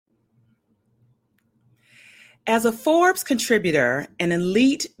As a Forbes contributor and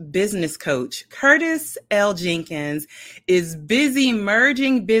elite business coach, Curtis L. Jenkins is busy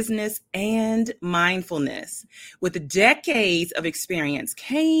merging business and mindfulness. With decades of experience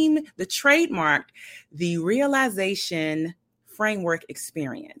came the trademarked The Realization Framework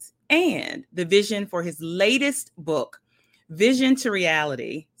Experience and the vision for his latest book, Vision to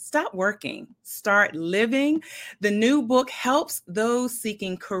Reality. Stop working, start living. The new book helps those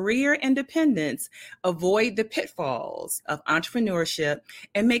seeking career independence avoid the pitfalls of entrepreneurship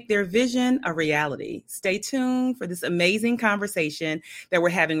and make their vision a reality. Stay tuned for this amazing conversation that we're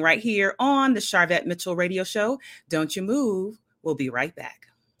having right here on the Charvette Mitchell Radio Show. Don't you move. We'll be right back.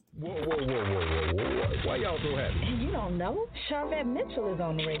 Whoa. Why y'all so happy? You don't know? Charvette Mitchell is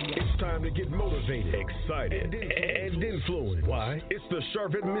on the radio. It's time to get motivated, excited, and influenced. Why? It's the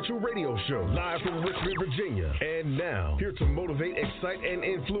Charvette Mitchell Radio Show, live from Richmond, Virginia. And now, here to motivate, excite, and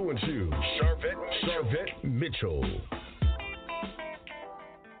influence you, Charvette Mitchell.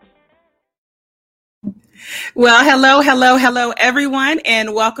 Well, hello, everyone,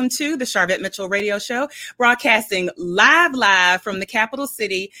 and welcome to the Charvette Mitchell Radio Show, broadcasting live from the capital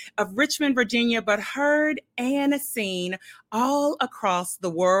city of Richmond, Virginia, but heard and seen all across the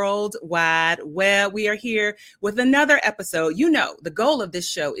World Wide Web. We are here with another episode. You know, the goal of this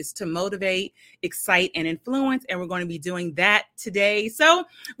show is to motivate, excite, and influence, and we're going to be doing that today. So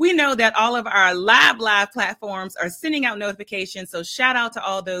we know that all of our live platforms are sending out notifications. So shout out to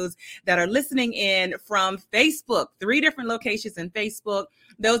all those that are listening in from Facebook, 3 different locations in Facebook.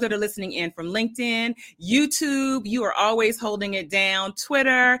 Those that are listening in from LinkedIn, YouTube, you are always holding it down,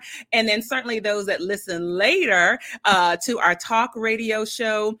 Twitter, and then certainly those that listen later to our talk radio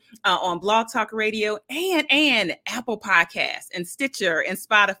show on Blog Talk Radio and Apple Podcasts and Stitcher and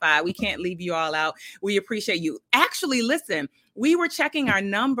Spotify. We can't leave you all out. We appreciate you. Actually, listen, we were checking our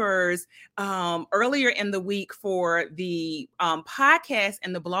numbers earlier in the week for the podcast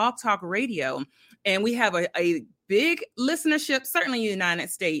and the Blog Talk Radio, and we have a big listenership, certainly in the United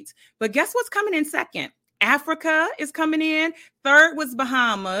States. But guess what's coming in second? Africa is coming in. Third was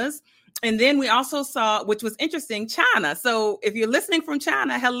Bahamas. And then we also saw, which was interesting, China. So if you're listening from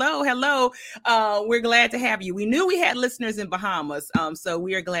China, hello. We're glad to have you. We knew we had listeners in Bahamas. So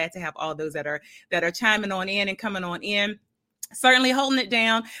we are glad to have all those that are chiming on in and coming on in. Certainly holding it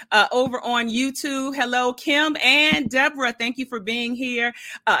down over on YouTube. Hello, Kim and Deborah. Thank you for being here.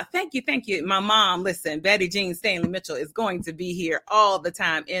 Thank you. My mom, listen, Betty Jean Stanley Mitchell is going to be here all the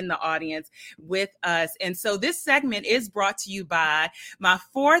time in the audience with us. And so this segment is brought to you by my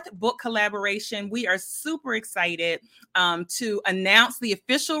 4th book collaboration. We are super excited to announce the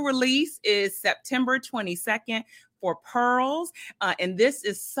official release is September 22nd. For Pearls. And this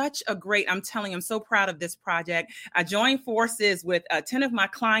is such a great, I'm telling you, I'm so proud of this project. I joined forces with 10 of my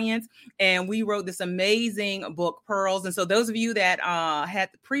clients, and we wrote this amazing book, Pearls. And so those of you that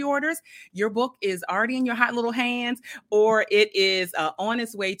had the pre-orders, your book is already in your hot little hands, or it is on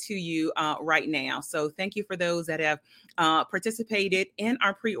its way to you right now. So thank you for those that have participated in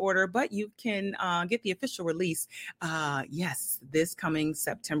our pre-order, but you can get the official release, this coming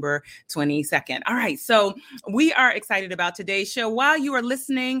September 22nd. All right, so we are excited about today's show. While you are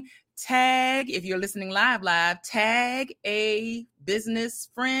listening, if you're listening live, tag a business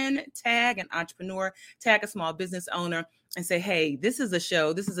friend, tag an entrepreneur, tag a small business owner, and say, hey, this is a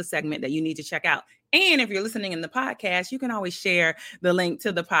show, this is a segment that you need to check out. And if you're listening in the podcast, you can always share the link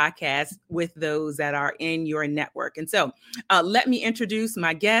to the podcast with those that are in your network. And so let me introduce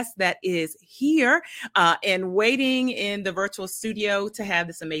my guest that is here and waiting in the virtual studio to have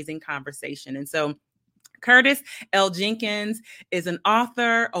this amazing conversation. And so Curtis L. Jenkins is an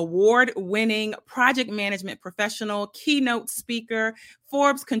author, award-winning project management professional, keynote speaker,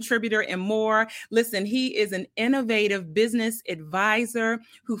 Forbes contributor, and more. Listen, he is an innovative business advisor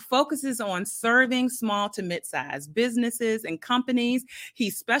who focuses on serving small to mid-sized businesses and companies. He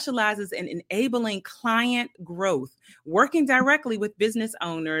specializes in enabling client growth, working directly with business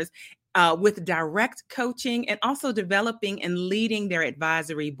owners with direct coaching, and also developing and leading their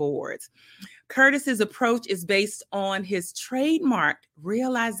advisory boards. Curtis's approach is based on his trademarked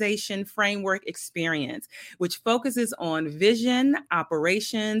realization framework experience, which focuses on vision,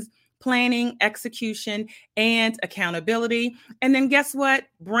 operations, planning, execution, and accountability. And then guess what?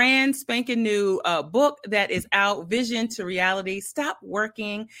 Brand spanking new book that is out, Vision to Reality. Stop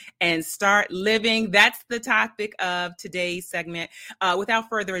working and start living. That's the topic of today's segment. Without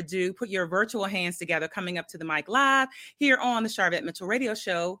further ado, put your virtual hands together, coming up to the mic live here on the Charvette Mitchell Radio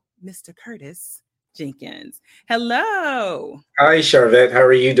Show, Mr. Curtis Jenkins. Hello. Hi, Charvette. How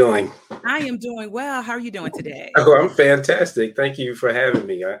are you doing? I am doing well. How are you doing today? Oh, I'm fantastic. Thank you for having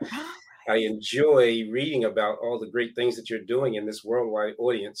me. I enjoy reading about all the great things that you're doing in this worldwide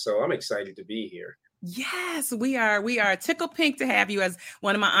audience. So I'm excited to be here. Yes, we are. We are tickled pink to have you, as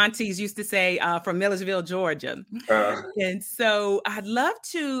one of my aunties used to say, from Millersville, Georgia. And so I'd love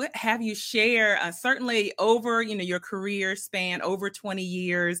to have you share, certainly over, your career span over 20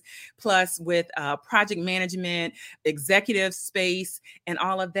 years plus with project management, executive space, and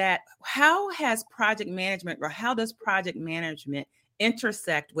all of that. How has project management, or how does project management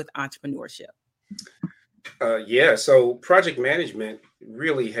intersect with entrepreneurship? So project management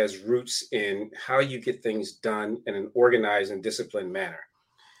really has roots in how you get things done in an organized and disciplined manner.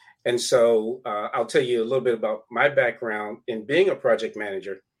 And so I'll tell you a little bit about my background in being a project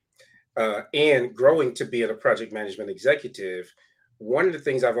manager and growing to be a project management executive. One of the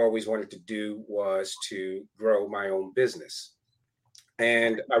things I've always wanted to do was to grow my own business.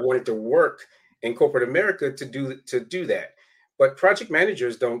 And I wanted to work in corporate America to do that. But project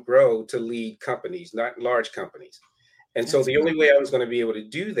managers don't grow to lead companies, not large companies. And so the only way I was going to be able to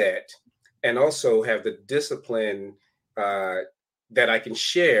do that and also have the discipline that I can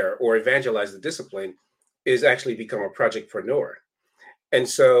share or evangelize the discipline is actually become a projectpreneur. And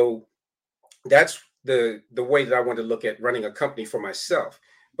so that's the way that I want to look at running a company for myself.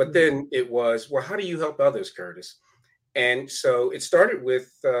 But then it was, well, how do you help others, Curtis? And so it started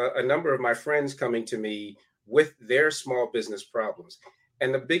with a number of my friends coming to me with their small business problems.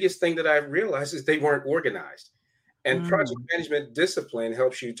 And the biggest thing that I realized is they weren't organized. And project management discipline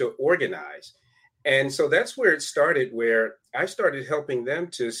helps you to organize. And so that's where it started, where I started helping them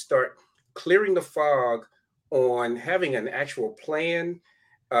to start clearing the fog on having an actual plan,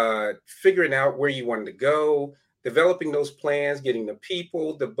 figuring out where you wanted to go, developing those plans, getting the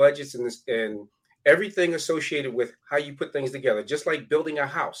people, the budgets, and everything associated with how you put things together, just like building a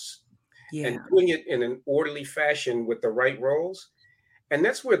house. And doing it in an orderly fashion with the right roles. And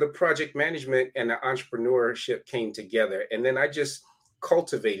that's where the project management and the entrepreneurship came together. And then I just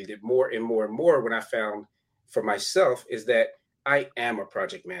cultivated it more and more and more when I found for myself is that I am a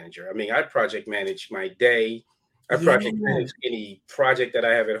project manager. I mean, I project manage my day. I project manage any project that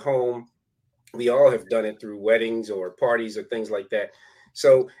I have at home. We all have done it through weddings or parties or things like that.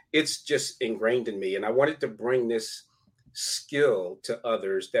 So it's just ingrained in me. And I wanted to bring this skill to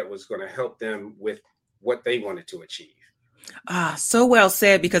others that was going to help them with what they wanted to achieve. So well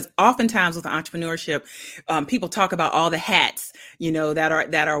said, because oftentimes with entrepreneurship, people talk about all the hats,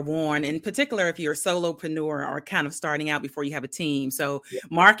 that are worn, in particular, if you're a solopreneur or kind of starting out before you have a team. So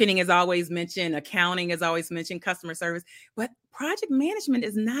marketing is always mentioned, accounting is always mentioned, customer service, but project management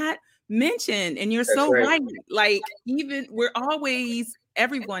is not mentioned. And you're so right. Like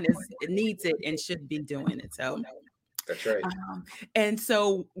everyone needs it and should be doing it. So that's right. And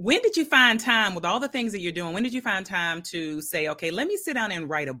so when did you find time, with all the things that you're doing, when did you find time to say, okay, let me sit down and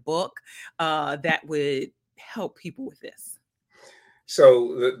write a book that would help people with this?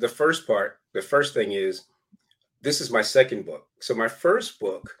 So the first thing is, this is my second book. So my first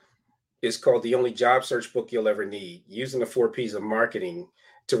book is called The Only Job Search Book You'll Ever Need, Using the 4 Ps of Marketing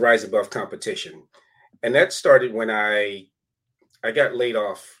to Rise Above Competition. And that started when I got laid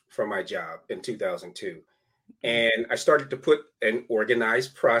off from my job in 2002. And I started to put an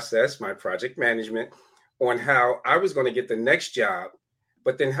organized process, my project management, on how I was going to get the next job.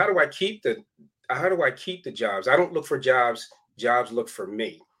 But then how do I keep the jobs? I don't look for jobs. Jobs look for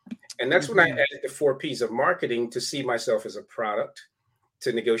me. And that's when I added the 4 Ps of marketing to see myself as a product,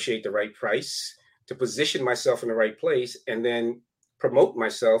 to negotiate the right price, to position myself in the right place, and then promote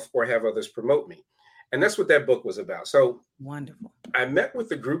myself or have others promote me. And that's what that book was about. So wonderful. I met with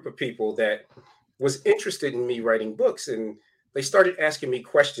a group of people that was interested in me writing books, and they started asking me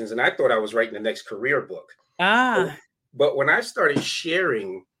questions, and I thought I was writing the next career book. But when I started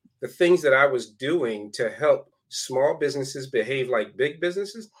sharing the things that I was doing to help small businesses behave like big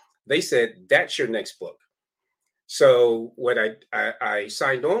businesses, they said, that's your next book. So when I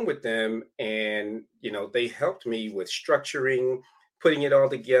signed on with them, and they helped me with structuring, putting it all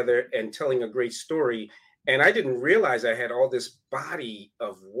together, and telling a great story. And I didn't realize I had all this body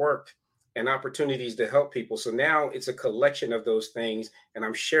of work and opportunities to help people. So now it's a collection of those things, and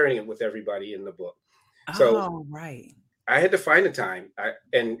I'm sharing it with everybody in the book. So right. I had to find the time.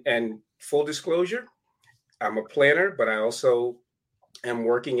 And full disclosure, I'm a planner, but I also am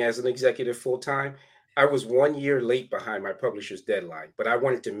working as an executive full time. I was 1 year late behind my publisher's deadline, but I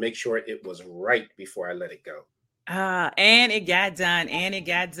wanted to make sure it was right before I let it go. And it got done, and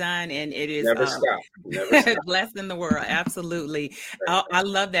it is never stop. Blessed in the world. Absolutely. I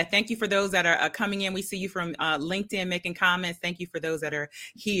love that. Thank you for those that are coming in. We see you from LinkedIn making comments. Thank you for those that are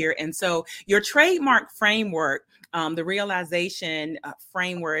here. And so your trademark framework the realization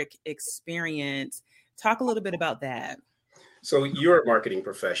framework experience. Talk a little bit about that. So you're a marketing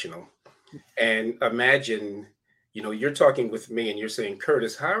professional, and imagine, you're talking with me and you're saying,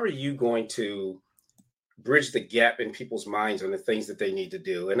 Curtis, how are you going to bridge the gap in people's minds on the things that they need to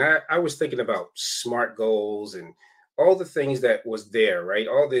do? And I was thinking about SMART goals and all the things that was there, right?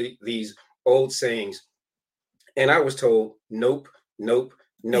 All these old sayings. And I was told, nope, nope,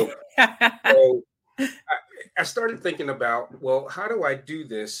 nope. So I started thinking about, well, how do I do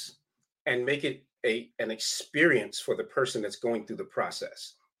this and make it an experience for the person that's going through the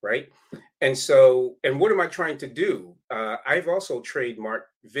process, right? And what am I trying to do? I've also trademarked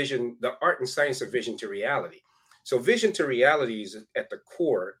vision, the art and science of vision to reality. So vision to reality is at the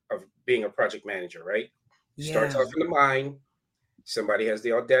core of being a project manager, right? Starts off in the mind. Somebody has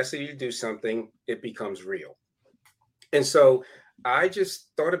the audacity to do something, it becomes real. And so I just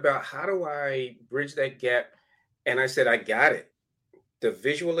thought about, how do I bridge that gap? And I said, I got it. The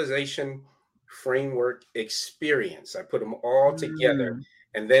visualization framework experience. I put them all together.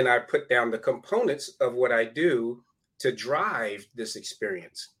 And then I put down the components of what I do to drive this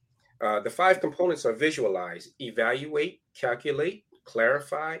experience. The 5 components are visualize, evaluate, calculate,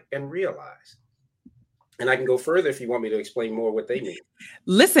 clarify, and realize. And I can go further if you want me to explain more what they mean.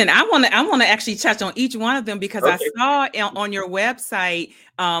 Listen, I want to actually touch on each one of them, because I saw on your website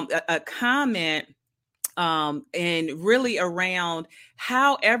a comment and really around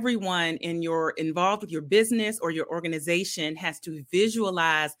how everyone involved with your business or your organization has to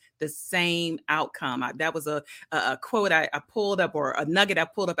visualize the same outcome. That was a quote I pulled up, or a nugget I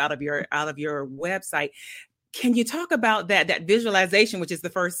pulled up out of your website. Can you talk about that visualization, which is the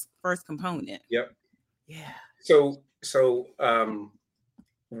first component? Yep. Yeah. So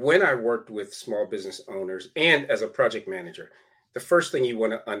when I worked with small business owners and as a project manager, the first thing you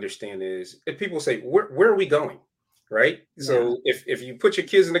want to understand is, if people say, where are we going? Right. Yeah. So if you put your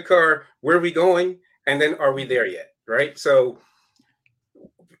kids in the car, where are we going? And then, are we there yet? Right. So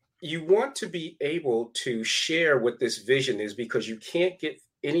you want to be able to share what this vision is, because you can't get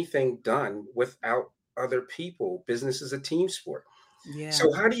anything done without other people. Business is a team sport. Yeah.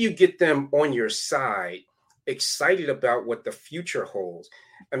 So how do you get them on your side, excited about what the future holds?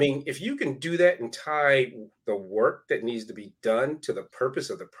 I mean, if you can do that and tie the work that needs to be done to the purpose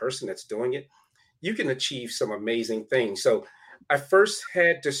of the person that's doing it, you can achieve some amazing things. So I first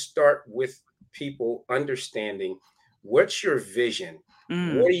had to start with people understanding, what's your vision?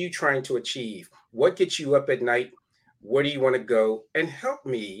 What are you trying to achieve? What gets you up at night? Where do you want to go? And help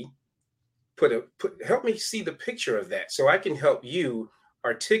me help me see the picture of that, so I can help you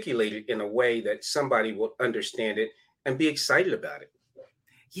articulate it in a way that somebody will understand it and be excited about it.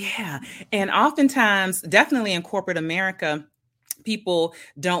 Yeah. And oftentimes, definitely in corporate America, people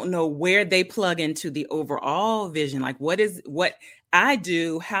don't know where they plug into the overall vision. Like, what I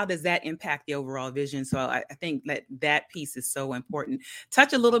do, how does that impact the overall vision? So I think that piece is so important.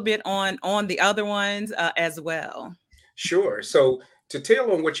 Touch a little bit on the other ones as well. Sure. So to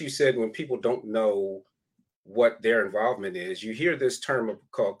tail on what you said, when people don't know what their involvement is, you hear this term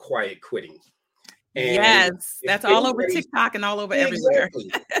called quiet quitting. And yes, that's all over TikTok and all over everywhere.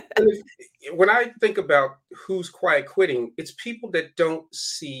 When I think about who's quiet quitting, it's people that don't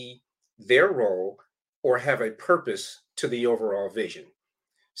see their role or have a purpose to the overall vision.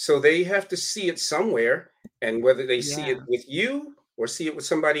 So they have to see it somewhere, and whether they see it with you or see it with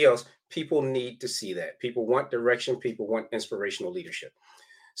somebody else, people need to see that. People want direction. People want inspirational leadership.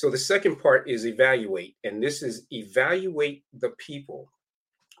 So the second part is evaluate. And this is evaluate the people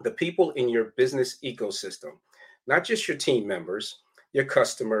in your business ecosystem, not just your team members, your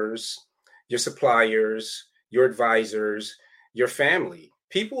customers, your suppliers, your advisors, your family,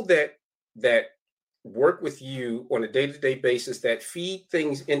 people that work with you on a day-to-day basis, that feed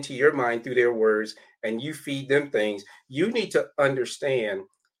things into your mind through their words, and you feed them things. You need to understand,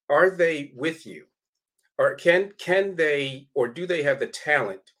 are they with you? Or can they, or do they have the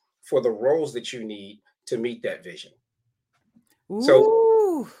talent for the roles that you need to meet that vision? Ooh,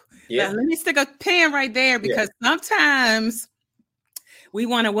 so let me stick a pin right there, because sometimes we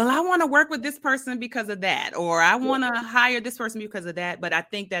want to, I want to work with this person because of that, or I want to hire this person because of that. But I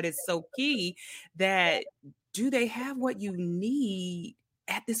think that is so key, that do they have what you need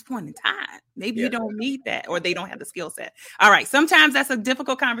at this point in time? Maybe you don't need that, or they don't have the skill set. All right. Sometimes that's a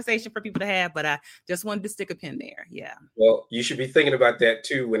difficult conversation for people to have, but I just wanted to stick a pin there. Yeah. Well, you should be thinking about that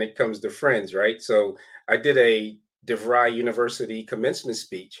too when it comes to friends, right? So I did a DeVry University commencement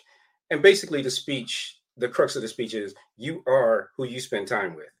speech, and basically the crux of the speech is, you are who you spend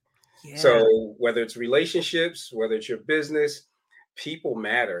time with. Yeah. So whether it's relationships, whether it's your business, People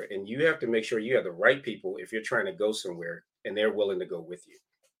matter, and you have to make sure you have the right people if you're trying to go somewhere and they're willing to go with you.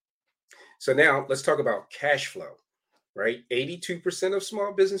 So now let's talk about cash flow, right? 82% of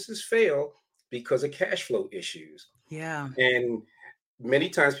small businesses fail because of cash flow issues. Yeah. And many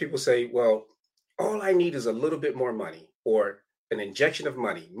times people say, well, all I need is a little bit more money or an injection of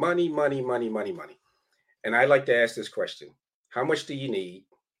money, money, money, money, money, money. And I like to ask this question: how much do you need?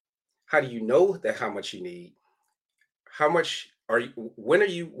 How do you know that how much you need? How much are you, when are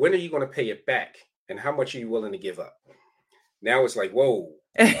you going to pay it back? And how much are you willing to give up? Now it's like, whoa.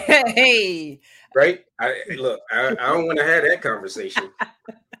 Hey. Right? I don't want to have that conversation.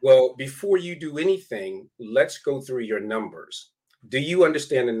 Well, before you do anything, let's go through your numbers. Do you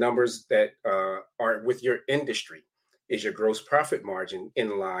understand the numbers that are with your industry? Is your gross profit margin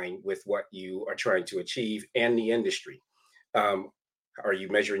in line with what you are trying to achieve and the industry? Are you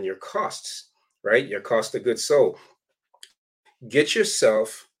measuring your costs, right? Your cost of goods sold. Get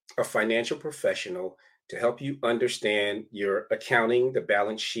yourself a financial professional to help you understand your accounting, the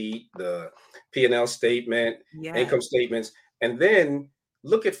balance sheet, the P&L statement, income statements, and then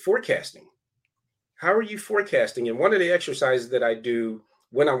look at forecasting. How are you forecasting? And one of the exercises that I do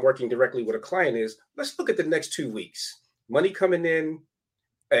when I'm working directly with a client is, let's look at the next 2 weeks, money coming in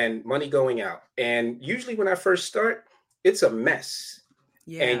and money going out. And usually when I first start, it's a mess.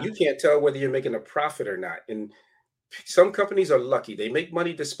 Yeah. And you can't tell whether you're making a profit or not. And some companies are lucky. They make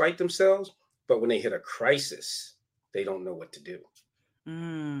money despite themselves, but when they hit a crisis, they don't know what to do.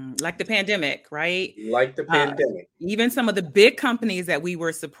 Like the pandemic, right? Like the pandemic. Even some of the big companies that we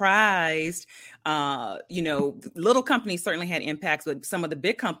were surprised, little companies certainly had impacts, but some of the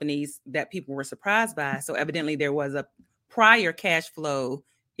big companies that people were surprised by. So evidently there was a prior cash flow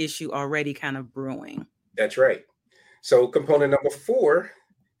issue already kind of brewing. That's right. So component number 4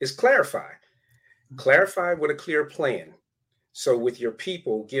 is clarify. Clarify with a clear plan. So with your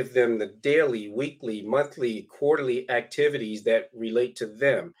people, give them the daily, weekly, monthly, quarterly activities that relate to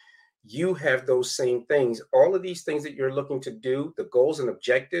them. You have those same things. All of these things that you're looking to do, the goals and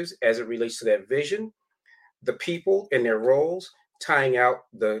objectives as it relates to that vision, the people and their roles, tying out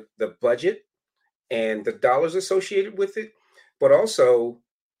the budget and the dollars associated with it. But also,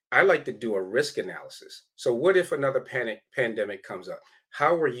 I like to do a risk analysis. So what if another pandemic comes up?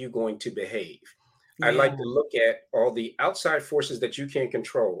 How are you going to behave? Yeah. I like to look at all the outside forces that you can't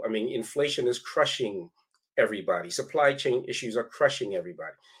control. I mean, inflation is crushing everybody. Supply chain issues are crushing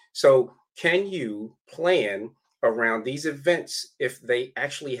everybody. So can you plan around these events if they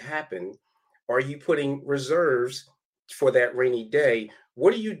actually happen? Are you putting reserves for that rainy day?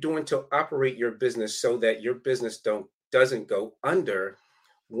 What are you doing to operate your business so that your business doesn't go under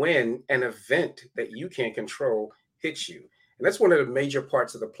when an event that you can't control hits you? And that's one of the major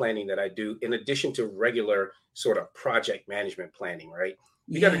parts of the planning that I do, in addition to regular sort of project management planning, right?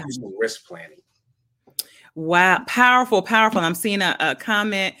 You got to do some risk planning. Wow. Powerful, powerful. I'm seeing a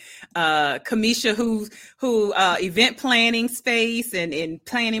comment, Kamisha, who event planning space and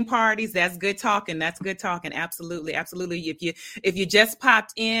planning parties. That's good talking. That's good talking. Absolutely. Absolutely. If you just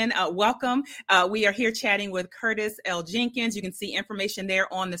popped in, welcome. We are here chatting with Curtis L. Jenkins. You can see information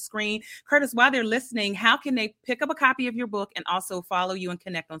there on the screen. Curtis, while they're listening, how can they pick up a copy of your book and also follow you and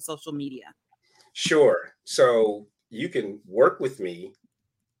connect on social media? Sure. So you can work with me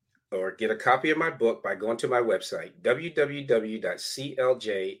or get a copy of my book by going to my website,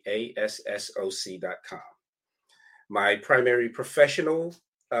 www.cljassoc.com. My primary professional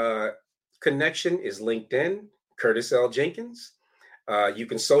connection is LinkedIn, Curtis L. Jenkins. You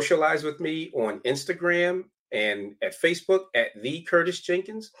can socialize with me on Instagram and at Facebook at The Curtis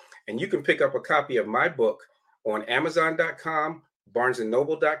Jenkins. And you can pick up a copy of my book on Amazon.com,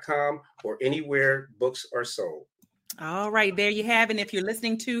 BarnesandNoble.com, or anywhere books are sold. All right, there you have it. And if you're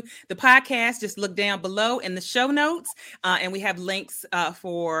listening to the podcast, just look down below in the show notes, and we have links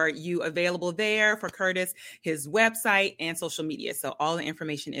for you available there for Curtis, his website and social media. So all the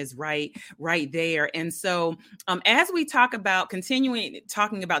information is right there. And so as we continuing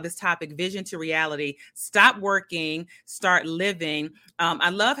talking about this topic, vision to reality, stop working, start living. I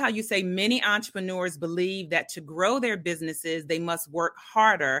love how you say many entrepreneurs believe that to grow their businesses, they must work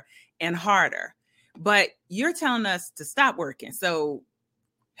harder and harder. But you're telling us to stop working. So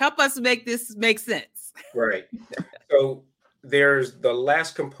help us make this make sense. Right. So there's the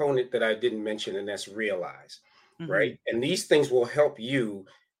last component that I didn't mention, and that's realize, right? And these things will help you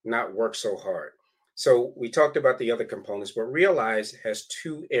not work so hard. So we talked about the other components, but realize has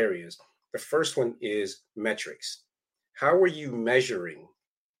 2 areas. The first one is metrics. How are you measuring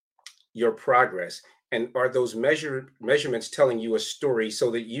your progress? And are those measurements telling you a story so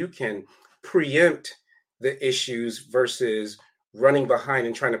that you can preempt the issues versus running behind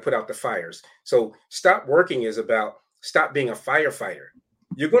and trying to put out the fires. So stop working is about stop being a firefighter.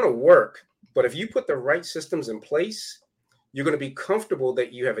 You're going to work, but if you put the right systems in place, you're going to be comfortable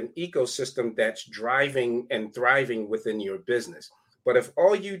that you have an ecosystem that's driving and thriving within your business. But if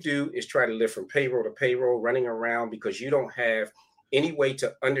all you do is try to live from payroll to payroll, running around because you don't have any way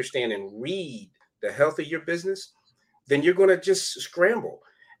to understand and read the health of your business, then you're going to just scramble.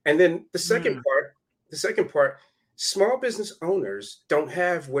 And then the second part, small business owners don't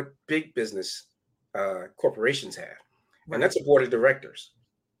have what big business corporations have, and that's a board of directors.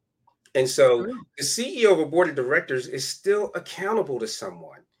 And so the CEO of a board of directors is still accountable to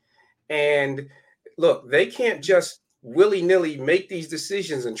someone. And look, they can't just willy-nilly make these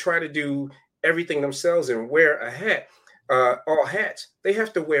decisions and try to do everything themselves and wear a hat, all hats. They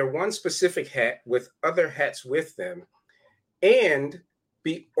have to wear one specific hat with other hats with them and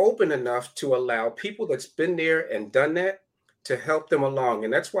be open enough to allow people that's been there and done that to help them along.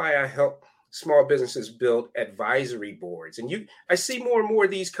 And that's why I help small businesses build advisory boards. And I see more and more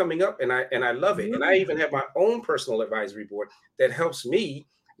of these coming up, and I love it. And I even have my own personal advisory board that helps me,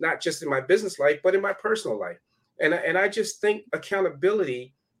 not just in my business life, but in my personal life. And I just think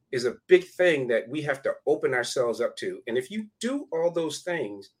accountability is a big thing that we have to open ourselves up to. And if you do all those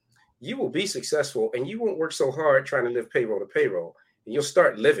things, you will be successful and you won't work so hard trying to live payroll to payroll, and you'll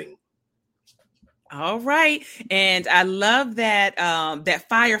start living. All right. And I love that that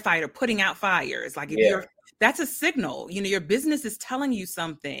firefighter putting out fires. Like if that's a signal, your business is telling you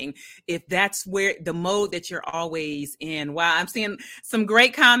something if that's where the mode that you're always in. Wow. I'm seeing some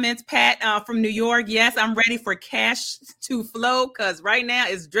great comments, Pat, from New York. Yes, I'm ready for cash to flow because right now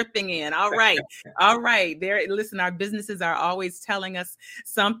it's dripping in. All right. All right. Listen, our businesses are always telling us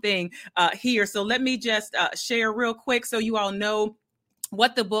something here. So let me just share real quick so you all know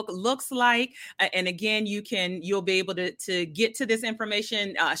what the book looks like. And again, you'll be able to get to this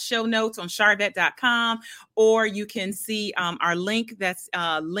information, show notes on charvette.com, or you can see our link that's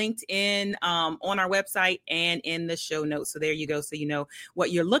linked in on our website and in the show notes. So there you go. So you know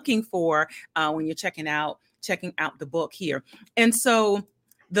what you're looking for when you're checking out the book here. And so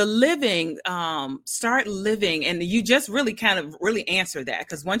the living, start living. And you just really answer that,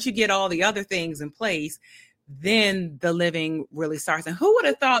 because once you get all the other things in place, then the living really starts. And who would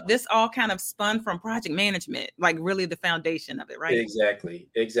have thought this all kind of spun from project management, like really the foundation of it, right? Exactly.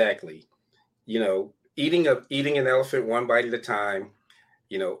 Eating an elephant one bite at a time,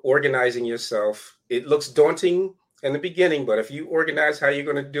 organizing yourself. It looks daunting in the beginning, but if you organize how you're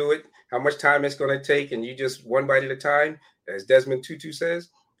going to do it, how much time it's going to take, and you just one bite at a time, as Desmond Tutu says,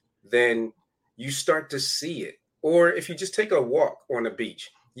 then you start to see it. Or if you just take a walk on the beach.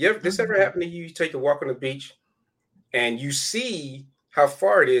 This ever happened to you? You take a walk on the beach and you see how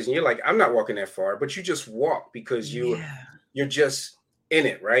far it is, and you're like, I'm not walking that far, but you just walk because you're just in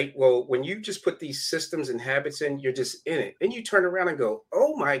it, right? Well, when you just put these systems and habits in, you're just in it. Then you turn around and go,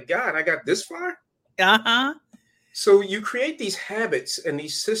 oh my God, I got this far? So you create these habits and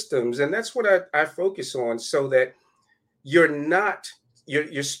these systems, and that's what I focus on, so that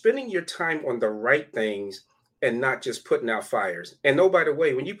you're spending your time on the right things and not just putting out fires. And oh, by the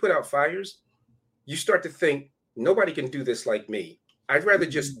way, when you put out fires, you start to think, nobody can do this like me. I'd rather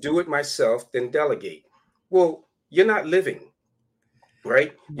just do it myself than delegate. Well, you're not living,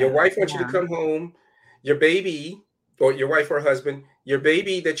 right? Your wife wants you to come home. Your baby, or your wife or husband, your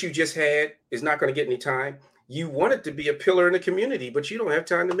baby that you just had is not going to get any time. You want it to be a pillar in the community, but you don't have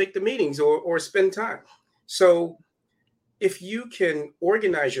time to make the meetings or spend time. So if you can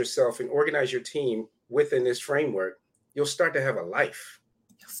organize yourself and organize your team within this framework, you'll start to have a life.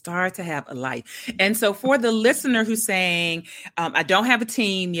 And so for the listener who's saying, I don't have a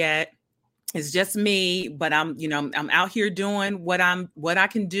team yet, it's just me, but I'm out here doing what I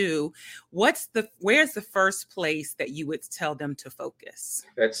can do. Where's the first place that you would tell them to focus?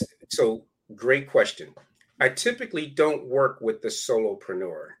 That's so great question. I typically don't work with the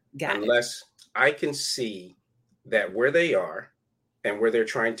solopreneur unless I can see that where they are and where they're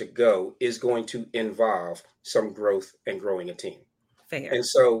trying to go is going to involve some growth and growing a team. Fair. And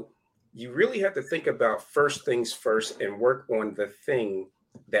so you really have to think about first things first and work on the thing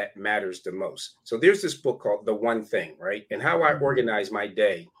that matters the most. So there's this book called The One Thing, right? And how I organize my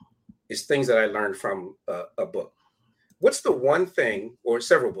day is things that I learned from a book. What's the one thing, or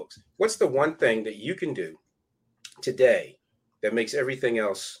several books, what's the one thing that you can do today that makes everything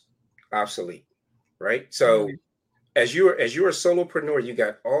else obsolete, right? So as you're a solopreneur, you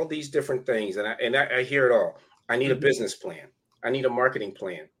got all these different things, and I hear it all. I need a business plan. I need a marketing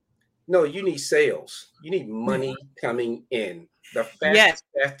plan. No, you need sales. You need money coming in. The fastest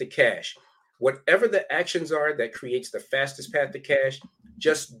path to cash. whatever the actions are that creates the fastest path to cash,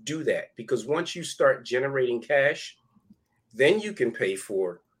 just do that. Because once you start generating cash, then you can pay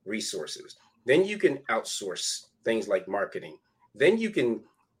for resources. Then you can outsource things like marketing. Then you can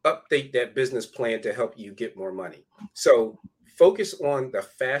update that business plan to help you get more money. So focus on the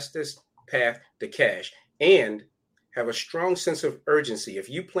fastest path to cash and have a strong sense of urgency. If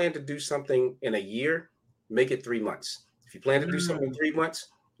you plan to do something in a year, make it 3 months. If you plan to do something in 3 months,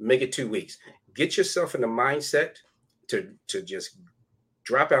 make it 2 weeks. Get yourself in the mindset to just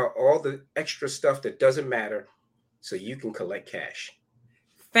drop out all the extra stuff that doesn't matter so you can collect cash.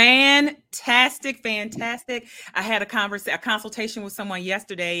 Fantastic. I had a consultation with someone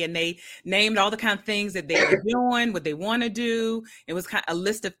yesterday, and they named all the kind of things that they were doing, what they want to do. It was kind of a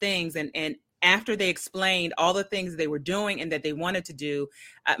list of things. And after they explained all the things they were doing and that they wanted to do,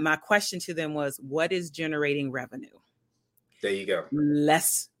 my question to them was, what is generating revenue? There you go.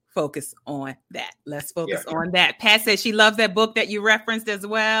 Let's focus on that. On that. Pat says she loves that book that you referenced as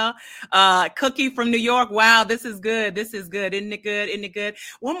well. Cookie from New York. Wow, this is good. Isn't it good?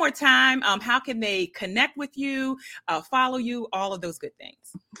 One more time, how can they connect with you, follow you, all of those good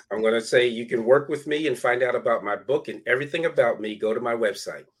things? I'm going to say you can work with me and find out about my book and everything about me. Go to my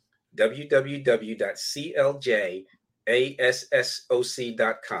website,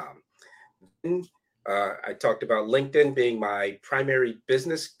 www.cljassoc.com. I talked about LinkedIn being my primary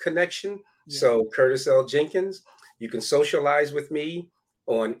business connection. Yeah. So Curtis L. Jenkins, you can socialize with me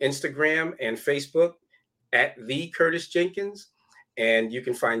on Instagram and Facebook at the Curtis Jenkins. And you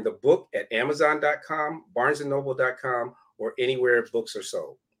can find the book at Amazon.com, BarnesandNoble.com, or anywhere books are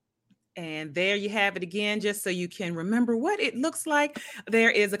sold. And there you have it again, just so you can remember what it looks like.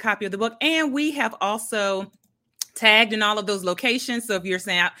 There is a copy of the book. And we have also tagged in all of those locations. So if you're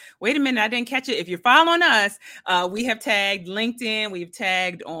saying, wait a minute, I didn't catch it. If you're following us, we have tagged LinkedIn, we've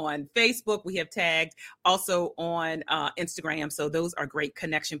tagged on Facebook, we have tagged also on Instagram. So those are great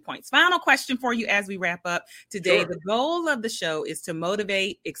connection points. Final question for you as we wrap up today. Sure. The goal of the show is to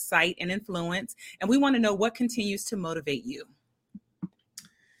motivate, excite, and influence. And we want to know what continues to motivate you.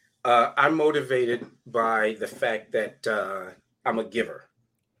 I'm motivated by the fact that I'm a giver.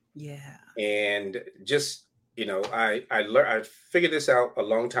 Yeah. And just, I figured this out a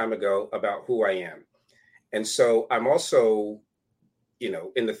long time ago about who I am. And so I'm also,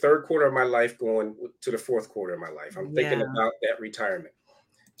 in the third quarter of my life, going to the fourth quarter of my life. I'm thinking about that retirement.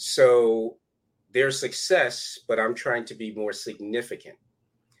 So there's success, but I'm trying to be more significant.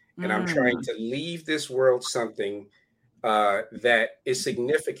 And I'm trying to leave this world something that is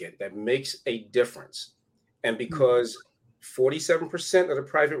significant, that makes a difference. And because 47% of the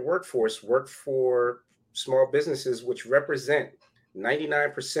private workforce work for small businesses, which represent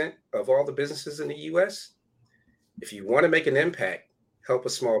 99% of all the businesses in the U.S., if you want to make an impact, help a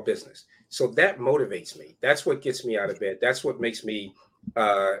small business. So that motivates me. That's what gets me out of bed. That's what makes me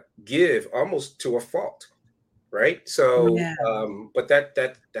give almost to a fault. Right. So, but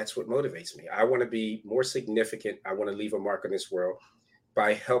that's what motivates me. I want to be more significant. I want to leave a mark on this world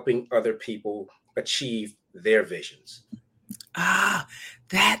by helping other people achieve their visions.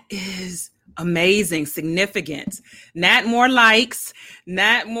 That is amazing. Significant. Not more likes,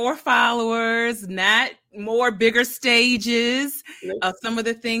 not more followers, not more bigger stages of some of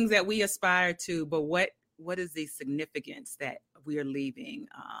the things that we aspire to. But what is the significance that we are leaving?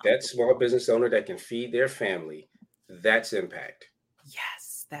 That small business owner that can feed their family, that's impact.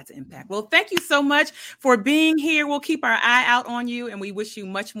 Yes, that's impact. Well, thank you so much for being here. We'll keep our eye out on you, and we wish you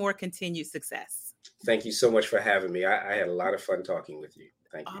much more continued success. Thank you so much for having me. I had a lot of fun talking with you.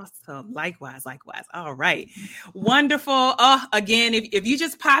 Thank you. Awesome. Likewise. All right. Wonderful. Again, if you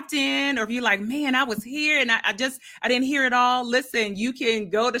just popped in, or if you're like, man, I was here and I didn't hear it all. Listen, you can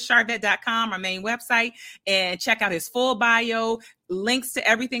go to Charvette.com, our main website, and check out his full bio, links to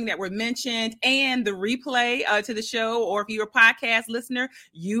everything that were mentioned, and the replay to the show. Or if you're a podcast listener,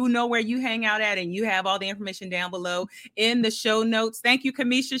 you know where you hang out at, and you have all the information down below in the show notes. Thank you,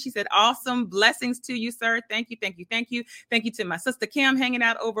 Kamisha. She said, awesome. Blessings to you, sir. Thank you. Thank you to my sister Kim hanging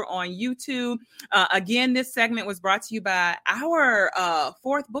out over on YouTube. Again, this segment was brought to you by our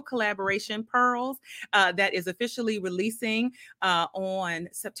fourth book collaboration, Pearls, that is officially releasing on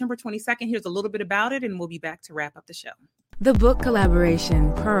September 22nd. Here's a little bit about it, and we'll be back to wrap up the show. The book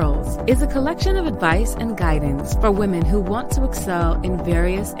collaboration, Pearls, is a collection of advice and guidance for women who want to excel in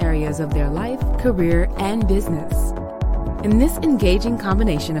various areas of their life, career, and business. In this engaging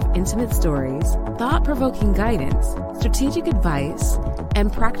combination of intimate stories, thought-provoking guidance, strategic advice,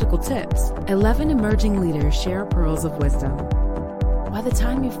 and practical tips, 11 emerging leaders share pearls of wisdom. By the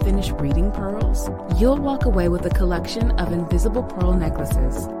time you finish reading pearls, you'll walk away with a collection of invisible pearl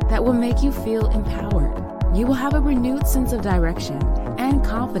necklaces that will make you feel empowered. You will have a renewed sense of direction and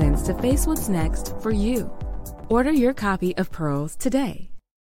confidence to face what's next for you. Order your copy of Pearls today.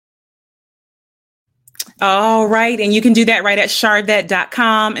 All right. And you can do that right at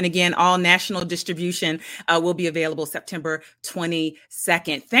charvette.com. And again, all national distribution will be available September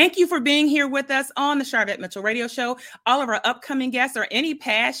 22nd. Thank you for being here with us on the Charvette Mitchell Radio Show. All of our upcoming guests or any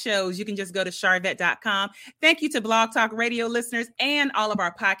past shows, you can just go to charvette.com. Thank you to Blog Talk Radio listeners and all of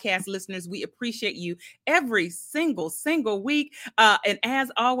our podcast listeners. We appreciate you every single week. And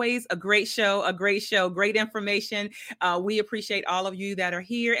as always, a great show, great information. We appreciate all of you that are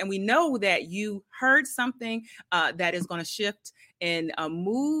here. And we know that you heard something that is going to shift and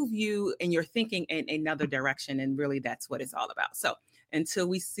move you in your thinking in another direction. And really, that's what it's all about. So until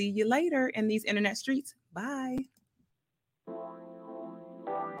we see you later in these internet streets, bye.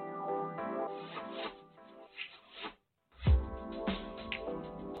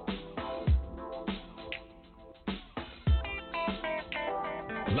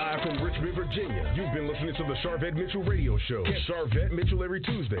 Live from Richmond, Virginia, you've been listening to the Charvette Mitchell Radio Show. Catch Charvette Mitchell every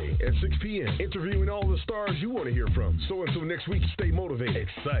Tuesday at 6 p.m., interviewing all the stars you want to hear from. So until next week, stay motivated,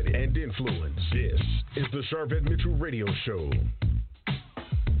 excited, and influenced. This is the Charvette Mitchell Radio Show.